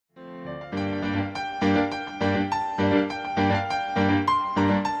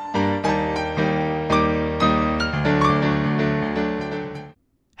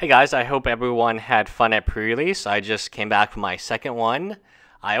guys, I hope everyone had fun at pre-release. I just came back from my second one.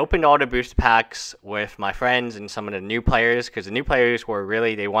 I opened all the booster packs with my friends and some of the new players, because the new players were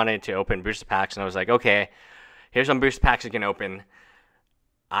really, they wanted to open booster packs, and I was like, okay, here's some booster packs you can open.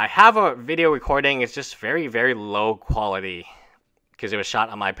 I have a video recording. It's just very, very low quality because it was shot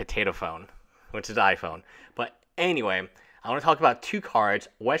on my potato phone, which is the iPhone. But anyway, I want to talk about two cards,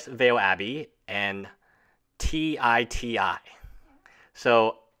 West Vale Abbey and TITI.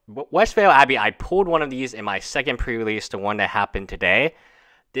 So West Vale Abbey, I pulled one of these in my second pre-release, the one that happened today.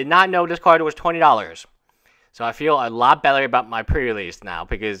 Did not know this card was $20. So I feel a lot better about my pre-release now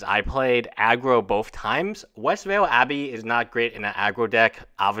because I played aggro both times. West Vale Abbey is not great in an aggro deck,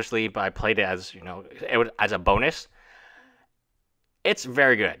 obviously, but I played it as, as a bonus. It's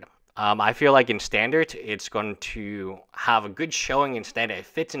very good. I feel like in Standard, it's going to have a good showing in Standard. It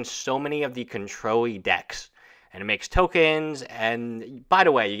fits in so many of the control-y decks. And it makes tokens, and by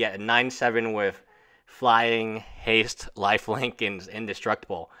the way, you get a 9/7 with flying, haste, lifelink, and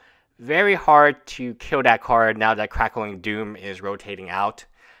indestructible. Very hard to kill that card now that Crackling Doom is rotating out.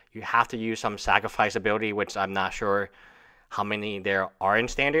 You have to use some sacrifice ability, which I'm not sure how many there are in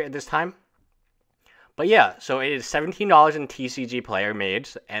Standard at this time. But yeah, so it is $17 in TCG player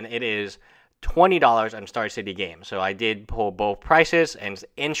maids, and it is $20 on Star City Games. So I did pull both prices, and it's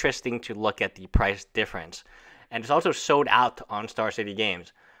interesting to look at the price difference. And it's also sold out on Star City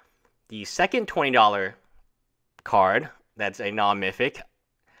Games. The second $20 card, that's a non-mythic,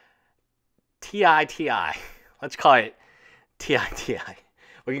 TITI. Let's call it TITI.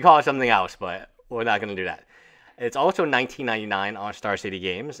 We can call it something else, but we're not going to do that. It's also $19.99 on Star City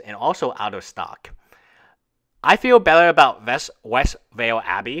Games and also out of stock. I feel better about West Vale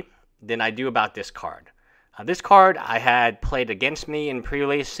Abbey than I do about this card. This card I had played against me in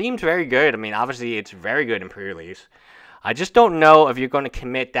pre-release. Seems very good. I mean, obviously it's very good in pre-release. I just don't know if you're going to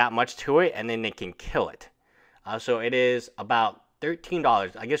commit that much to it and then they can kill it. So it is about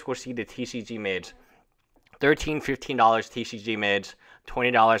 $13. I guess we'll see the TCG mids. $13, $15 TCG mids,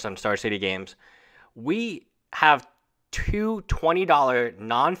 $20 on Star City Games. We have two $20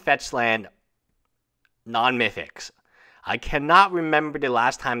 non-fetch land non-mythics. I cannot remember the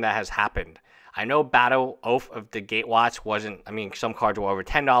last time that has happened. I know Battle Oath of the Gatewatch wasn't, I mean, some cards were over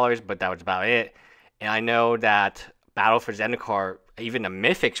 $10, but that was about it. And I know that Battle for Zendikar, even the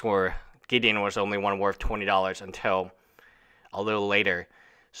Mythics were, Gideon was only one worth $20 until a little later.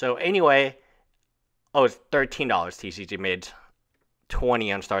 So anyway, it's $13 TCG mids,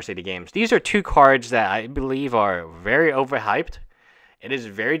 $20 on Star City Games. These are two cards that I believe are very overhyped. It is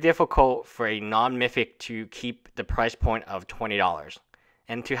very difficult for a non-mythic to keep the price point of $20.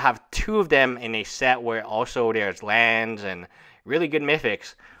 And to have two of them in a set where also there's lands and really good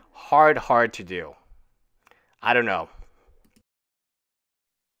mythics, hard to do. I don't know.